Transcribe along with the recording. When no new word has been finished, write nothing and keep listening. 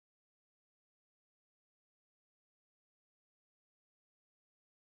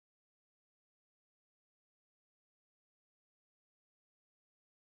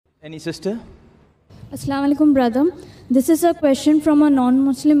Any sister? Assalamu alaikum, brother. This is a question from a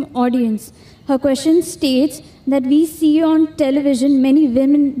non-Muslim audience. Her question states that we see on television many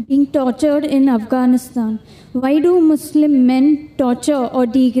women being tortured in Afghanistan. Why do Muslim men torture or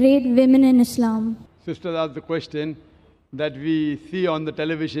degrade women in Islam? Sister asked the question that we see on the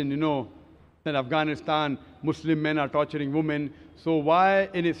television, that Afghanistan, Muslim men are torturing women. So why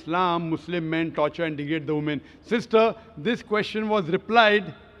in Islam, Muslim men torture and degrade the women? Sister, this question was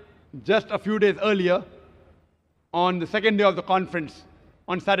replied just a few days earlier on the second day of the conference,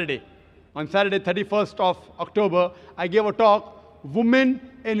 on Saturday. On Saturday, 31st of October, I gave a talk, Women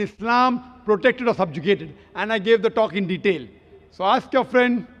in Islam Protected or Subjugated. And I gave the talk in detail. So ask your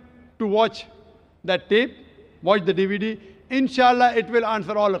friend to watch that tape, watch the DVD. Inshallah, it will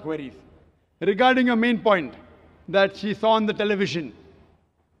answer all the queries. Regarding your main point that she saw on the television,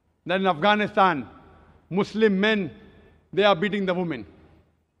 that in Afghanistan, Muslim men, they are beating the women.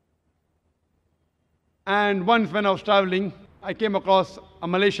 And once when I was traveling, I came across a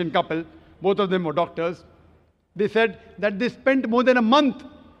Malaysian couple. Both of them were doctors. They said that they spent more than a month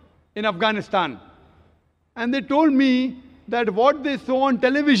in Afghanistan. And they told me that what they saw on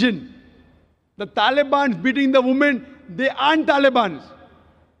television, the Taliban's beating the women, they aren't Talibans.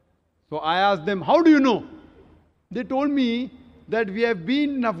 So I asked them, how do you know? They told me that we have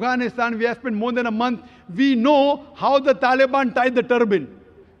been in Afghanistan, we have spent more than a month. We know how the Taliban tied the turban.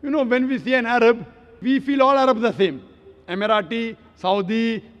 When we see an Arab, we feel all Arabs the same. Emirati,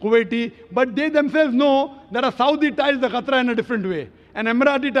 Saudi, Kuwaiti. But they themselves know that a Saudi ties the khatra in a different way. An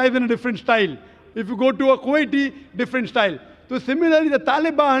Emirati ties in a different style. If you go to a Kuwaiti, different style. So similarly, the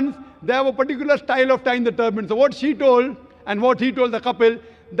Taliban, they have a particular style of tying the turban. So what she told and what he told the couple,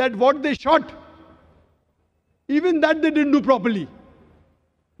 that what they shot, even that they didn't do properly.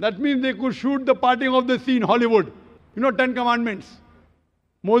 That means they could shoot the parting of the sea in Hollywood. 10 Commandments.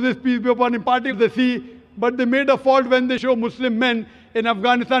 Moses, peace be upon him, parting the sea, but they made a fault when they show Muslim men in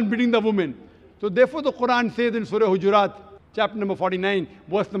Afghanistan beating the women. So therefore the Quran says in Surah Hujurat, chapter number 49,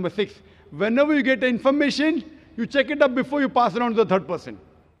 verse number 6, whenever you get information, you check it up before you pass it on to the third person.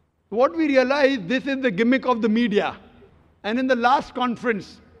 What we realize, this is the gimmick of the media. And in the last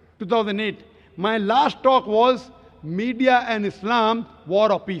conference, 2008, my last talk was Media and Islam,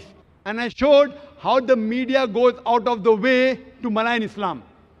 War or Peace. And I showed how the media goes out of the way to malign Islam.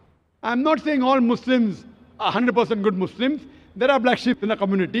 I'm not saying all Muslims are 100% good Muslims. There are black sheep in the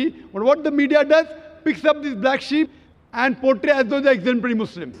community. But what the media does, picks up these black sheep and portray as though they're exemplary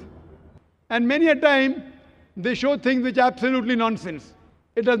Muslims. And many a time, they show things which are absolutely nonsense.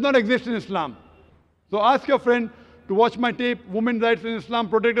 It does not exist in Islam. So ask your friend to watch my tape, Women's Rights in Islam,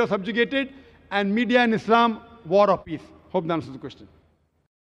 Protected or Subjugated, and Media in Islam, War or Peace. Hope that answers the question.